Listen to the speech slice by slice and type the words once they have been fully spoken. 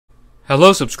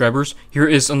Hello subscribers, here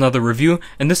is another review,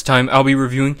 and this time I'll be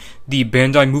reviewing the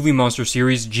Bandai Movie Monster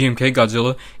Series GMK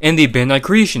Godzilla and the Bandai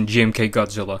Creation GMK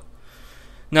Godzilla.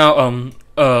 Now,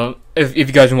 if you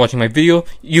guys have been watching my video,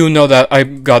 you know that I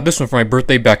got this one for my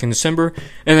birthday back in December,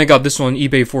 and I got this one on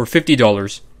eBay for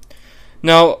 $50.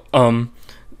 Now,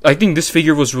 I think this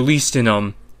figure was released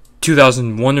in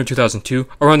 2001 or 2002,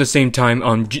 around the same time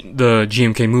the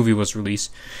GMK movie was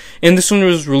released. And this one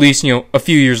was released, a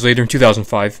few years later in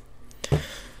 2005.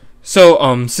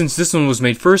 So, since this one was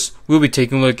made first, we'll be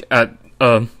taking a look at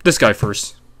this guy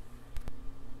first.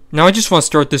 Now, I just want to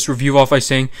start this review off by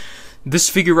saying this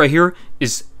figure right here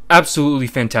is absolutely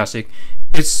fantastic.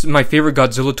 It's my favorite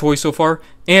Godzilla toy so far,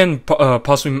 and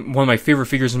possibly one of my favorite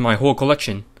figures in my whole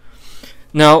collection.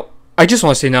 Now, I just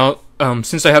want to say now,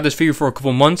 since I had this figure for a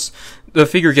couple months, the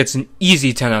figure gets an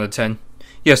easy 10 out of 10.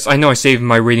 Yes, I know I saved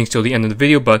my ratings till the end of the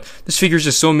video, but this figure is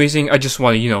just so amazing, I just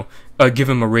want to, give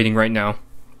him a rating right now.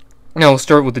 Now, we'll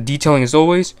start with the detailing as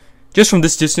always. Just from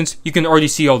this distance, you can already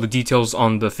see all the details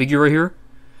on the figure right here.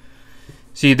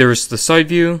 See, there's the side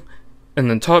view, and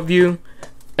then top view,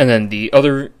 and then the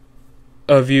other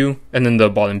view, and then the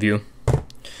bottom view. But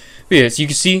yeah, so you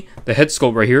can see the head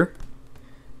sculpt right here.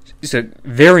 It's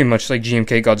very much like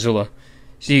GMK Godzilla.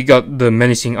 So you got the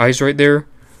menacing eyes right there.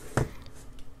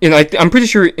 And I'm pretty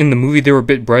sure in the movie they were a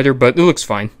bit brighter, but it looks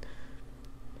fine.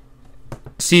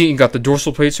 See, you got the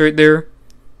dorsal plates right there.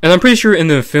 And I'm pretty sure in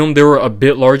the film they were a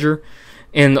bit larger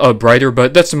and brighter,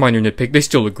 but that's a minor nitpick. They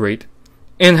still look great.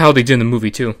 And how they did in the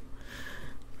movie too.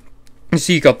 You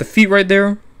see, you got the feet right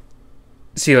there.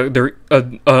 See, they're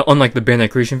unlike the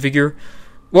Bandai Creation figure.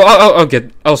 Well,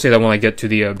 I'll say that when I get to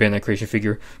the Bandai Creation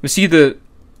figure. But see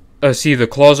the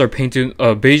claws are painted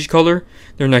beige color.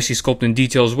 They're nicely sculpted in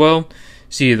detail as well.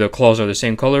 See, the claws are the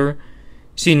same color.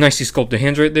 See, nicely sculpted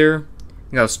hands right there.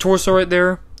 You got his torso right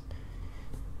there.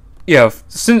 Yeah,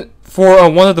 for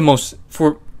probably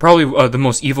the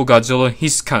most evil Godzilla,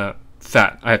 he's kind of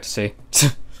fat, I have to say. So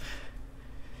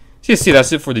you see,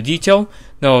 that's it for the detail.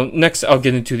 Now, next I'll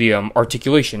get into the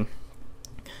articulation.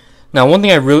 Now,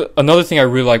 another thing I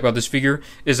really like about this figure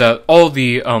is that all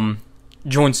the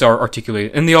joints are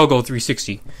articulated, and they all go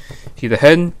 360. See, the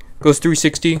head goes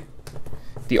 360,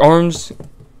 the arms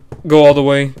go all the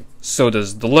way, so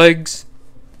does the legs,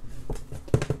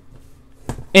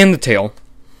 and the tail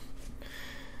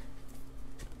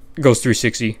goes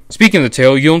 360. Speaking of the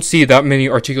tail, you don't see that many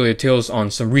articulated tails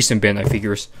on some recent Bandai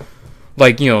figures,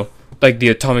 like the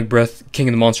Atomic Breath King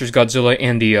of the Monsters Godzilla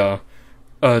and the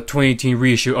 2018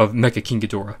 reissue of Mecha King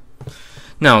Ghidorah.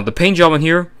 Now, the paint job on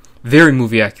here, very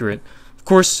movie accurate. Of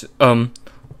course,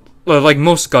 like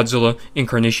most Godzilla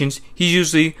incarnations, he's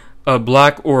usually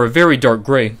black or a very dark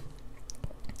gray.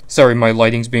 Sorry, my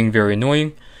lighting's being very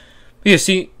annoying. But yeah,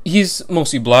 see, he's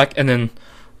mostly black, and then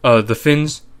the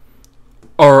fins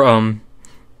are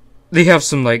they have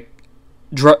some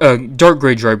dark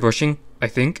gray dry brushing, I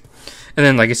think. And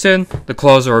then, like I said, the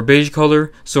claws are a beige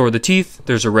color, so are the teeth.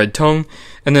 There's a red tongue,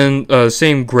 and then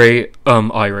same gray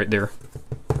eye right there.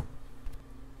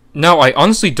 Now, I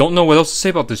honestly don't know what else to say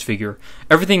about this figure.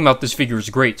 Everything about this figure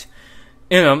is great.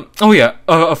 And oh yeah,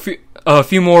 a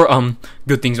few more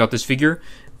good things about this figure.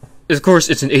 Of course,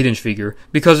 it's an 8-inch figure.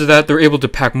 Because of that, they're able to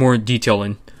pack more detail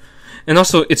in. And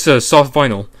also, it's a soft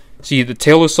vinyl. See, the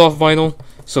tail is soft vinyl,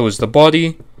 so is the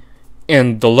body,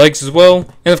 and the legs as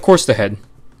well, and of course the head.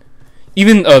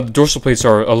 Even the dorsal plates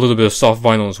are a little bit of soft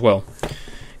vinyl as well.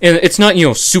 And it's not,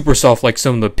 super soft like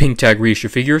some of the Pink Tag reissue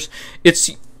figures.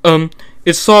 It's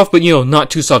soft, but,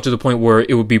 not too soft to the point where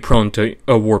it would be prone to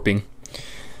warping.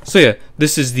 So yeah,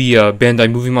 this is the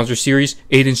Bandai Movie Monster Series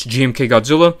 8-inch GMK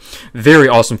Godzilla. Very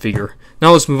awesome figure.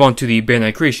 Now let's move on to the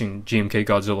Bandai Creation GMK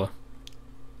Godzilla.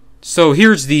 So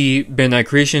here's the Bandai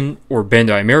Creation, or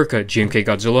Bandai America GMK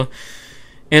Godzilla.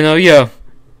 And yeah,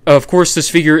 of course this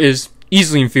figure is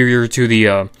easily inferior to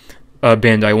the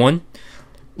Bandai one.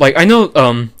 Like, I know,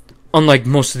 unlike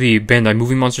most of the Bandai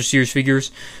Movie Monster Series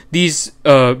figures, these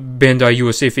Bandai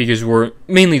USA figures were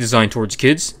mainly designed towards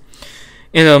kids.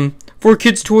 And for a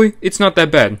kid's toy, it's not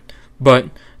that bad. But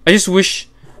I just wish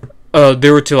they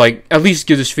were to at least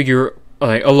give this figure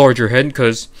a larger head,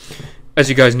 because as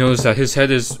you guys notice that his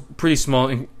head is pretty small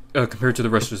compared to the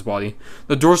rest of his body.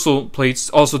 The dorsal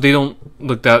plates also, they don't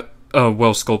look that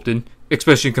well sculpted,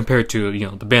 especially compared to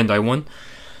the Bandai one.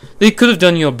 They could have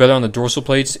done better on the dorsal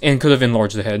plates and could have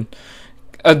enlarged the head.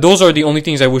 Those are the only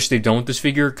things I wish they've done with this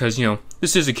figure, because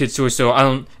this is a kid's toy, so I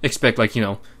don't expect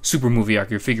super movie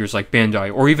accurate figures like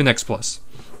Bandai or even X Plus.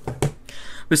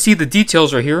 But see, the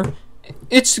details right here,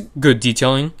 it's good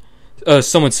detailing,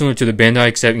 somewhat similar to the Bandai,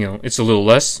 except it's a little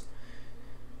less.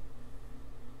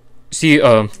 see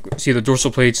the dorsal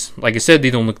plates. Like I said,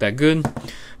 they don't look that good,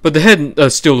 but the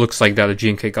head still looks like that of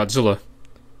GMK Godzilla.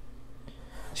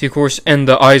 See, of course, and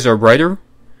the eyes are brighter,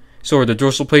 so are the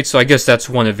dorsal plates. So I guess that's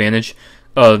one advantage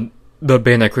the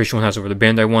Bandai Creation one has over the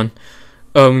Bandai one.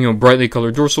 Brightly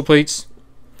colored dorsal plates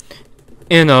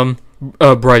and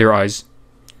brighter eyes.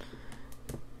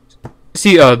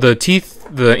 See, the teeth,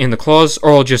 and the claws are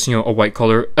all just a white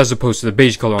color as opposed to the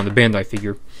beige color on the Bandai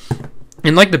figure.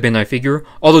 And like the Bandai figure,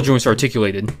 all the joints are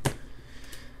articulated,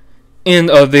 and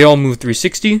they all move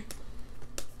 360.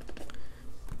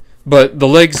 But the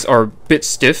legs are a bit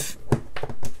stiff.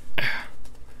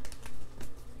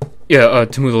 Yeah,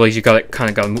 to move the legs, you kind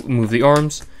of gotta move the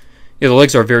arms. Yeah, the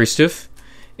legs are very stiff,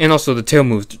 and also the tail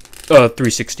moved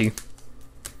 360.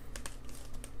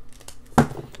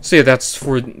 So yeah,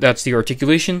 that's the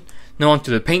articulation. Now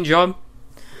onto the paint job.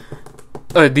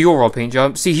 The overall paint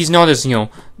job. See, he's not as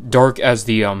dark as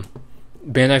the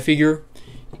Bandai figure.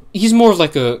 He's more of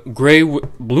like a gray,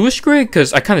 bluish gray,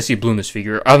 because I kind of see blue in this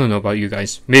figure. I don't know about you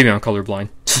guys. Maybe I'm colorblind.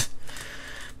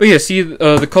 But yeah, see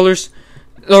the colors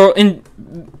are in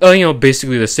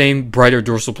basically the same, brighter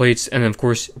dorsal plates, and then of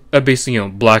course basically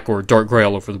black or dark gray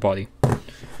all over the body.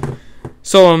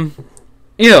 So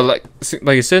yeah, like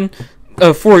I said,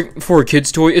 for a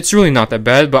kid's toy, it's really not that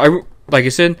bad. But like I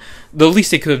said, the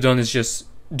least they could have done is just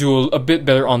do a bit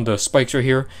better on the spikes right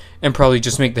here, and probably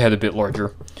just make the head a bit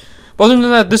larger. But other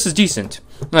than that, this is decent.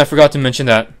 And I forgot to mention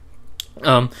that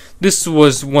this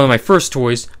was one of my first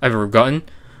toys I've ever gotten.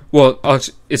 Well,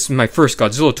 it's my first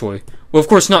Godzilla toy. Well, of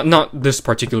course, not this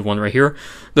particular one right here.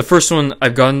 The first one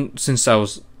I've gotten since I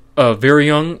was very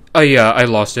young. I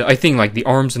lost it. I think like the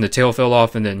arms and the tail fell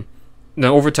off, and then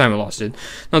over time I lost it.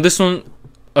 Now this one,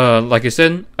 like I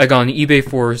said, I got on eBay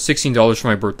for $16 for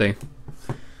my birthday.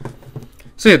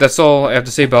 So yeah, that's all I have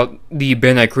to say about the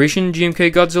Bandai Creation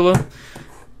GMK Godzilla.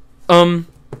 I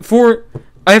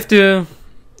have to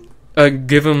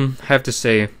give him,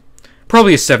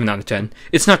 probably a 7 out of 10.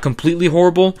 It's not completely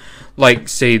horrible, like,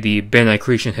 say, the Bandai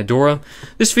Creation Hedorah.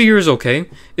 This figure is okay.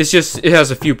 It's just, it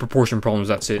has a few proportion problems,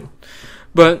 that's it.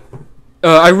 But,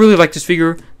 I really like this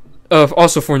figure,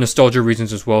 also for nostalgia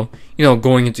reasons as well.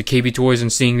 Going into KB Toys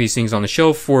and seeing these things on the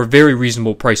shelf for very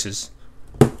reasonable prices.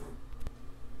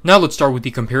 Now let's start with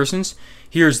the comparisons.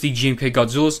 Here's the GMK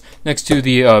Godzillas next to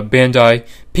the Bandai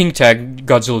Pink Tag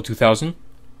Godzilla 2000.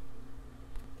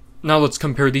 Now let's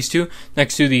compare these two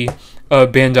next to the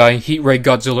Bandai Heat Ray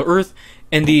Godzilla Earth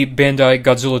and the Bandai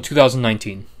Godzilla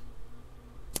 2019.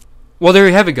 Well, there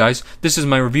you have it, guys. This is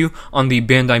my review on the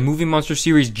Bandai Movie Monster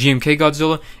Series GMK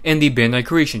Godzilla and the Bandai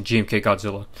Creation GMK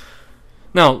Godzilla.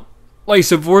 Now, like I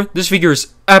said before, this figure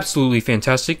is absolutely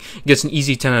fantastic. It gets an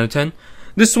easy 10 out of 10.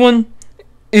 This one,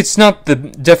 it's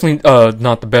definitely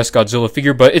not the best Godzilla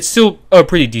figure, but it's still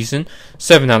pretty decent.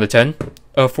 7 out of 10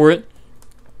 for it.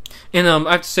 And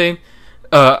I have to say,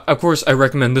 of course, I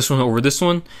recommend this one over this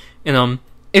one. And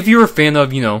if you're a fan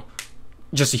of,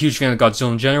 just a huge fan of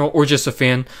Godzilla in general, or just a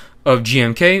fan of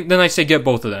GMK, then I say get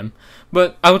both of them.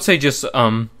 But I would say just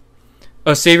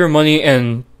save your money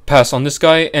and pass on this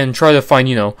guy, and try to find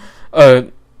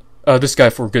this guy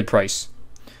for a good price.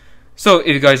 So if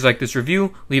you guys like this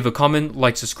review, leave a comment,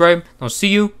 like, subscribe, and I'll see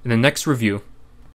you in the next review.